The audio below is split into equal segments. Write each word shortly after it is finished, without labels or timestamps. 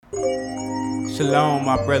Shalom,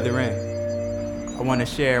 my brethren. I want to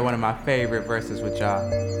share one of my favorite verses with y'all.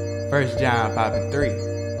 1 John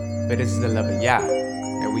 5:3. For this is the love of Yah,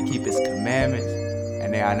 that we keep His commandments,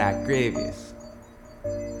 and they are not grievous.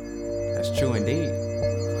 That's true indeed.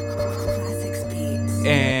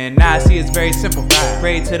 And now I see it's very simple.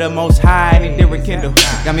 Pray to the Most High and He did rekindle.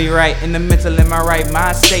 Got me right in the mental, in my right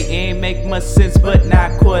mind state. It ain't make much sense, but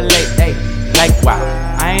not correlate. Hey, like wow,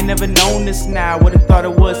 I ain't never known this now. Would've thought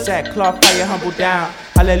it was sackcloth, fire humble down.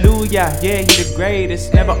 Hallelujah, yeah, He the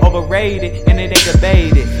greatest, never overrated, and it ain't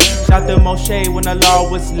debated. Shout to Moshe when the law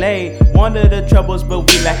was laid. One of the troubles, but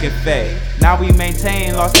we lacking faith. Now we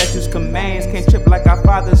maintain law, statutes, commands. Can't trip like our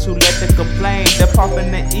fathers who let them complain. Depart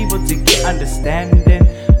from the evil to get understanding.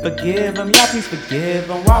 Forgive them, y'all please forgive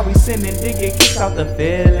them. While we sinning, they get kicked out the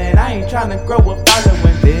feeling. I ain't tryna grow up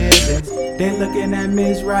following visions. They looking at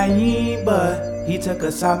Mizraim, but He took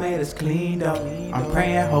us out, made us clean though. I'm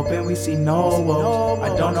praying, hoping we see no woes. I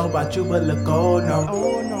don't know about you, but look, oh no.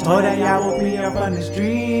 Told that y'all woke me up on this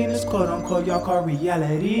dream. This quote unquote y'all call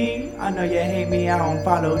reality. I know you hate me, I don't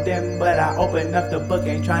follow them, but I open up the book,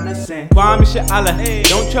 ain't tryna sin. Kwame Sha'Allah,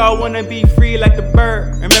 don't y'all wanna be free like the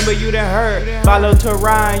bird? Remember you done heard. Follow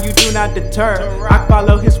Tehran, you do not deter. I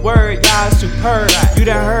follow His word, y'all superb. You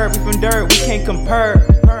done heard, we from dirt, we can't compare.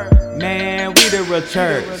 Man, we the real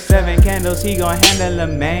church. 7 candles, He gon' handle the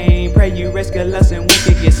main. Pray you risk a lesson,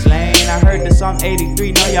 wicked get slain. I heard the Psalm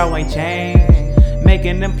 83, no y'all ain't changed.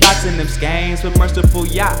 Making them plots and them schemes. With merciful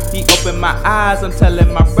Yah, He opened my eyes. I'm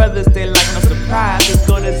telling my brothers they like no surprise. Let's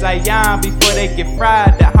go to Zion before they get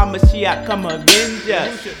fried. That Hamashiach come avenge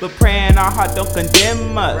us. But praying our heart don't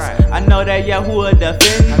condemn us. I know that Yahuwah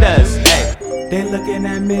defend us. Hey. They looking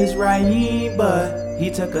at Mizraim, but He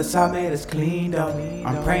took us out, made us clean though.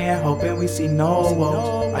 I'm praying, hoping we see no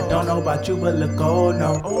woes. I don't know about you, but look, oh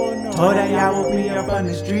no. Told that y'all woke me up on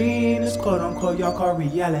this dream. This quote unquote y'all call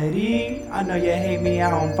reality. I know you hate me, I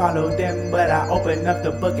don't follow them, but I open up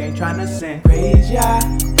the book, ain't tryna sin. Praise Yah,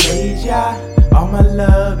 all my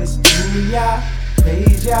love is to Yah.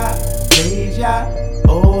 Praise Yah,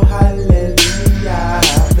 oh hallelujah.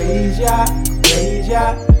 Praise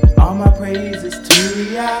Yah, all my praise is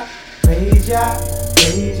to Yah. Praise Yah,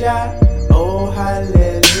 oh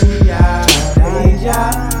hallelujah. Praise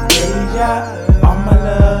Yah, all my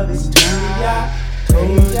love is to Yah.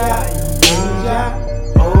 Praise Yah,